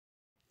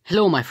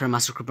Hello, my friend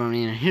Master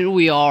Kryptonian, and here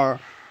we are,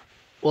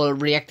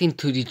 reacting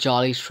to the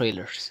Jolly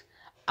trailers.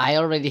 I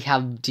already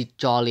have the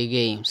Jolly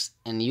games,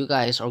 and you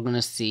guys are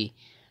gonna see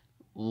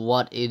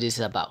what it is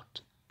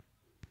about.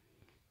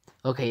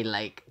 Okay,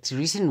 like the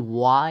reason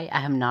why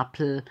I have not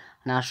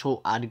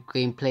show a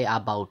gameplay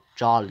about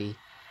Jolly,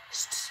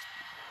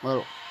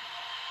 well,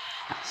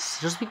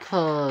 it's just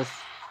because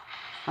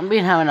I'm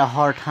been having a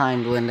hard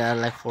time doing that,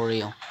 like for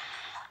real.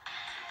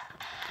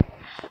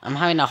 I'm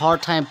having a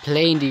hard time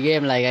playing the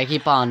game. Like I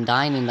keep on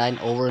dying and dying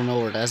over and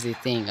over. That's the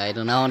thing. I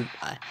don't know.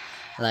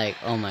 Like,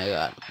 oh my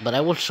god. But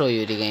I will show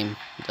you the game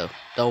though.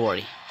 Don't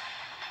worry.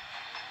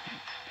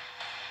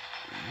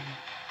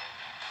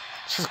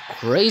 It's just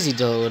crazy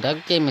though.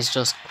 That game is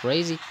just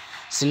crazy.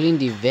 Sealing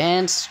the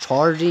vents,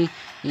 charging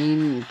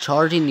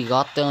the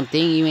goddamn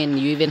thing. Even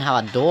you even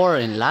have a door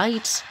and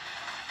lights.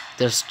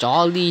 There's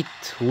Jolly,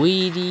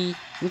 Tweety.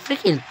 And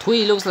freaking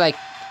Tweety looks like.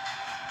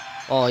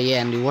 Oh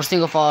yeah, and the worst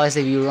thing of all is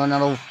if you run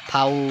out of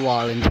power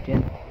while in the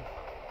gym.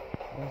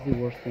 That's the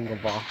worst thing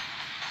of all.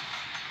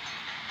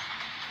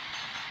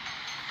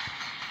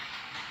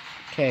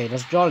 Okay,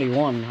 that's Jolly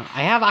 1.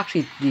 I have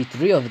actually the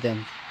 3 of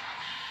them.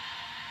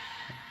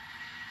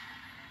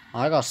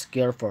 I got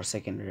scared for a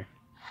second there.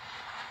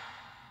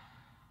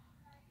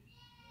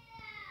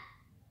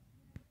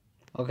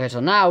 Okay, so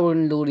now we're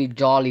gonna do the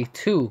Jolly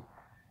 2.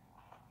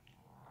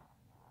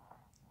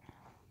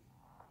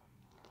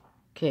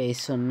 Okay,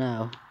 so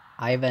now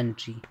Ivan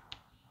G.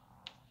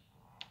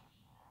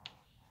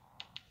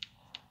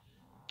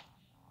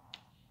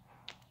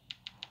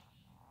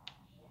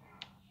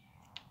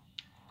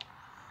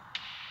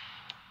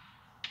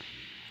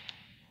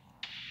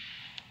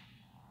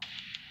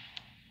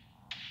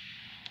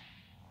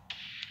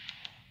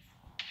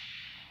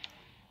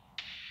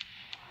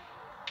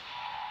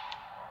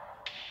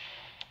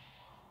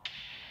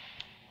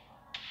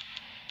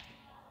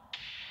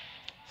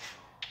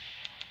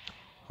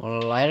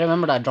 Well, I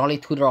remember that Jolly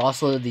 2 are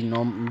also the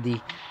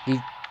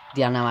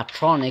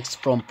animatronics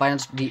from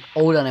Finance, the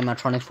old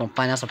animatronics from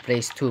Finance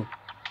Place 2.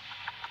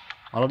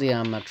 All of the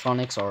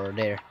animatronics are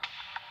there.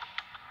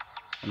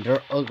 And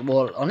they're,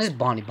 well, on his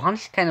Bonnie.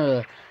 Bonnie's kind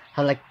of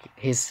have like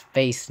his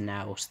face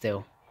now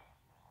still.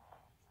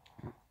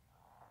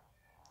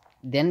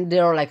 Then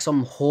there are like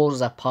some holes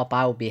that pop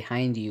out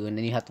behind you, and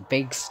then you have to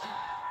fix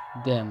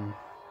them.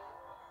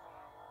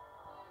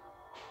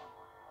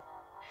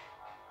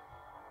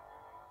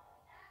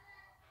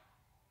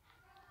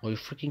 Are you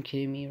freaking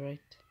kidding me, right?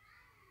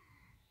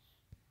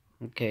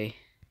 Okay.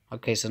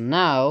 Okay, so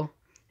now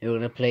we're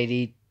gonna play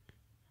the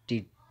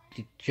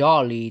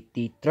Jolly,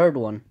 the third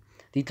one.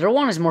 The third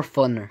one is more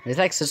funner. It's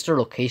like Sister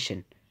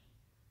Location.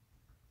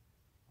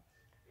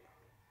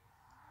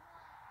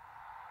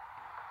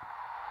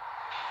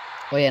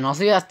 Oh yeah, and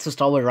also you have to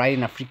start with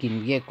riding a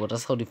freaking vehicle.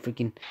 That's how the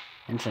freaking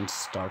entrance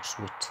starts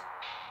with.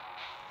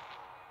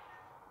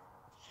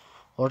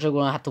 Or you're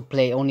gonna have to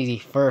play only the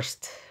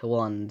first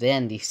one,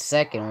 then the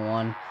second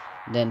one,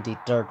 then the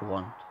third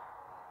one.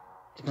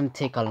 It's gonna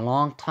take a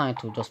long time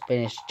to just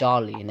finish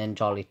Jolly, and then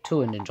Jolly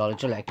 2, and then Jolly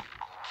 2, like,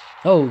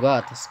 oh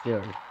god, that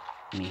scared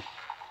me.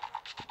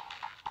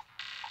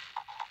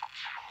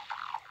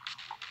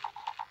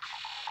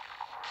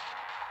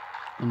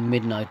 And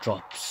midnight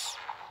drops.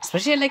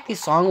 Especially I like the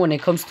song when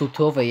it comes to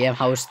 12 a.m.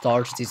 how it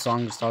starts. The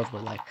song starts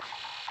with like,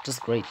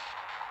 just great.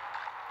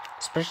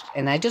 Especially,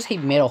 and I just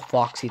hate Metal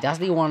Foxy. That's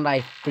the one that I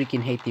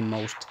freaking hate the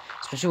most.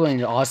 Especially when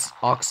the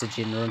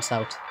oxygen runs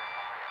out.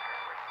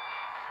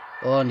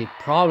 Oh, and the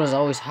problems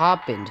always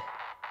happened.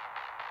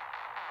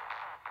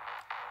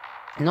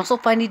 And also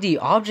finding the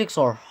objects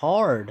are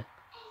hard.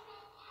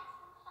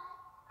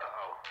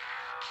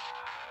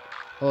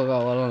 Oh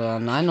god,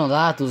 well, I know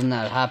that does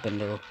not happen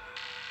though.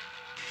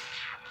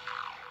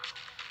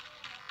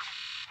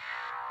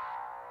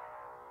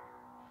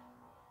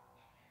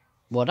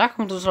 Well, that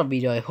concludes our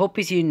video. I hope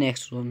you see you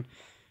next one.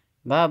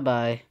 Bye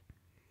bye.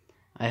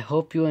 I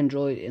hope you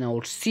enjoyed, and I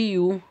will see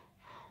you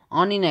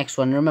on the next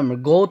one. Remember,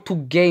 go to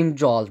Game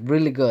Jolt.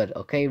 Really good,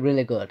 okay?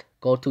 Really good.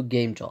 Go to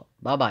Game Jolt.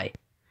 Bye bye.